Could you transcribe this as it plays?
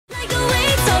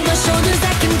on my shoulders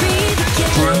I can breathe again.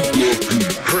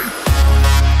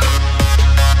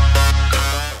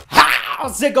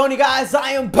 How's it going, you guys?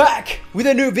 I am back with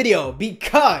a new video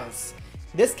because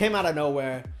this came out of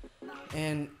nowhere.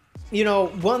 And you know,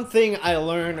 one thing I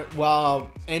learned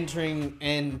while entering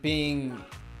and being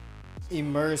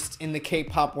immersed in the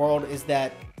K-pop world is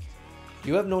that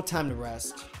you have no time to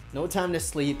rest, no time to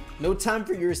sleep, no time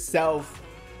for yourself.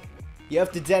 You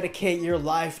have to dedicate your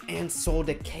life and soul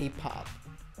to K-pop.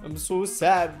 I'm so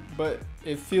sad, but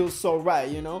it feels so right,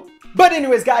 you know? But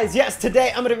anyways, guys, yes,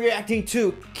 today I'm gonna be reacting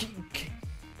to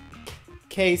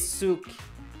KSUKE,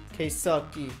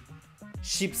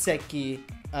 Shipseki,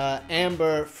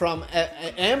 Amber from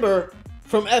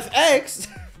FX.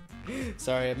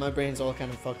 Sorry, my brain's all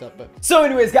kind of fucked up. But so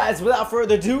anyways, guys, without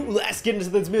further ado, let's get into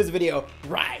this music video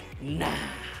right now.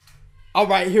 All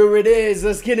right, here it is.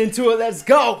 Let's get into it. Let's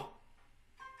go.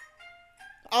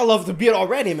 I love the beat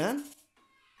already, man.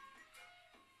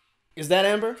 Is that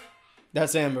Amber?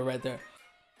 That's Amber right there.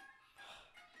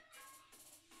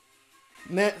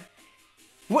 Man,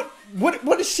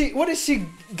 what is she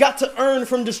got to earn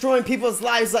from destroying people's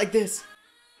lives like this?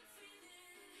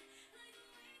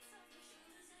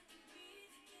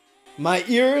 My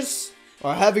ears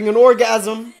are having an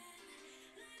orgasm.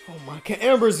 Oh my god,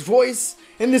 Amber's voice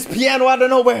and this piano out of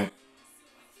nowhere.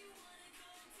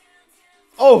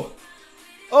 Oh,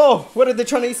 what are they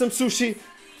trying to eat? Some sushi?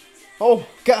 Oh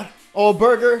god, oh,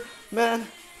 burger, man.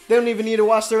 They don't even need to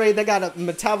watch their weight. They got a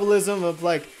metabolism of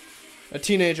like a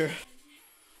teenager.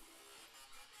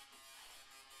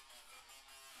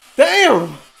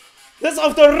 Damn! That's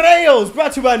off the rails!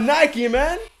 Brought to you by Nike,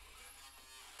 man!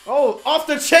 Oh, off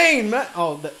the chain, man!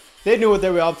 Oh, they knew what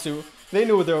they were up to. They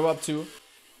knew what they were up to.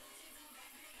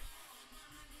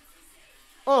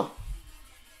 Oh.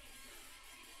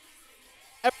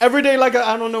 Every day like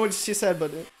I don't know what she said,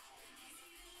 but...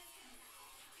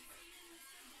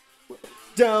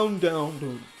 Down, down,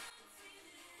 down.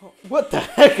 What the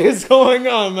heck is going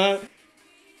on, man?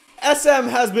 SM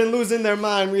has been losing their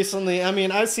mind recently. I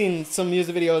mean, I've seen some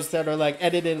music videos that are like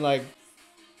edited like...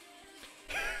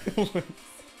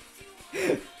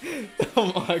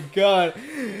 Oh my god.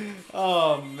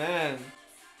 Oh man.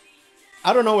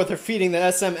 I don't know what they're feeding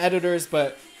the SM editors,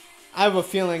 but I have a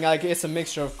feeling like it's a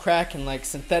mixture of crack and like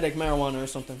synthetic marijuana or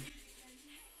something.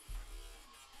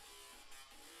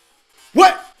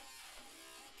 What?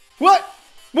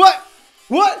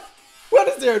 What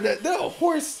is there? That a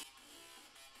horse?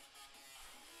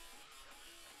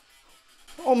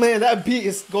 Oh man, that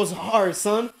beat goes hard,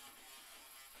 son.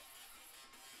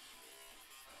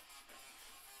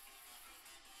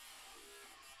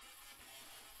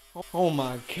 Oh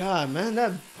my god, man,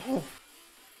 that... Oh.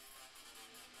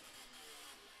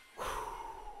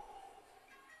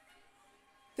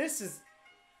 This is...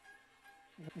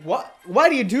 What? Why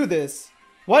do you do this?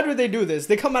 Why do they do this?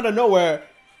 They come out of nowhere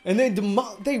and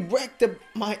they wreck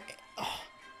my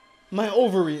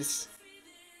ovaries.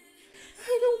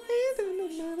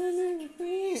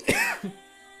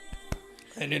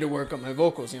 I need to work on my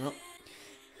vocals, you know.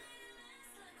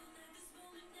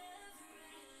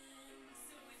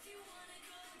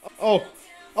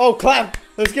 Oh, clap!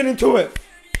 Let's get into it.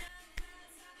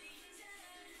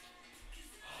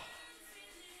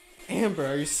 Amber,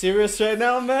 are you serious right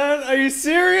now, man? Are you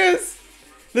serious?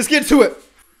 Let's get to it.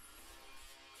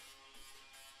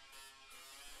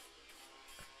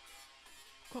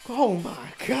 Oh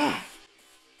my god.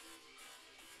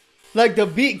 Like, the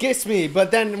beat gets me,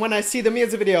 but then when I see the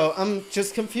music video, I'm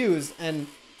just confused and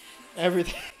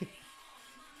everything.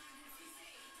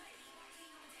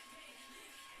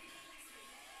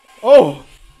 Oh!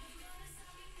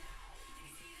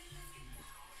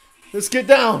 Let's get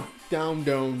down! Down,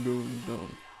 down, down,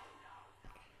 down.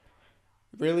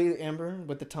 Really, Amber?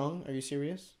 With the tongue? Are you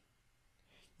serious?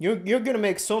 You're gonna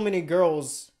make so many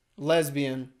girls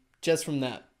lesbian just from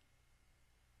that.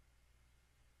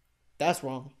 That's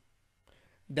wrong.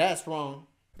 That's wrong.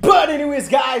 But anyways,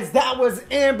 guys, that was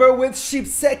Amber with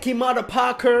Shipseki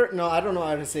Motherfucker. No, I don't know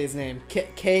how to say his name.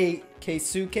 KSUKE?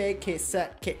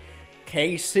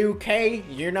 KSUKE?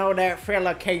 You know that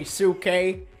fella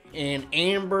KSUKE? And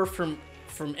Amber from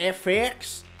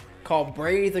FX called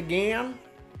Breathe Again.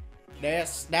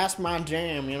 That's my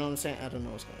jam, you know what I'm saying? I don't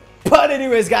know what's going on. But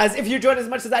anyways, guys, if you enjoyed as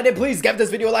much as I did, please give this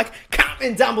video a like,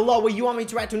 comment down below what you want me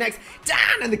to react to next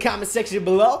down in the comment section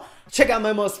below. Check out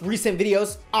my most recent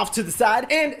videos off to the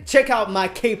side, and check out my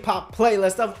K-pop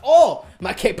playlist of all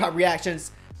my K-pop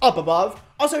reactions up above.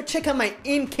 Also, check out my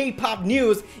In K-pop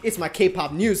News. It's my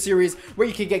K-pop news series where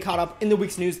you can get caught up in the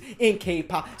week's news in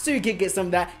K-pop, so you can get some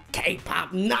of that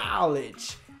K-pop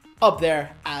knowledge. up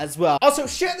there as well. Also,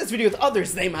 share this video with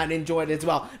others, they might enjoy it as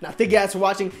well. Now, thank you guys for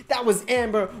watching. That was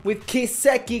Amber with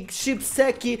KSUKE,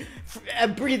 Shipseki,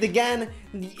 Breathe Again.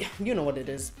 You know what it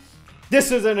is.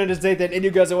 This is snsd, and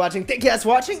you guys are watching. Thank you guys for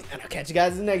watching, and I'll catch you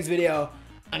guys in the next video.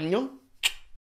 Annyeong.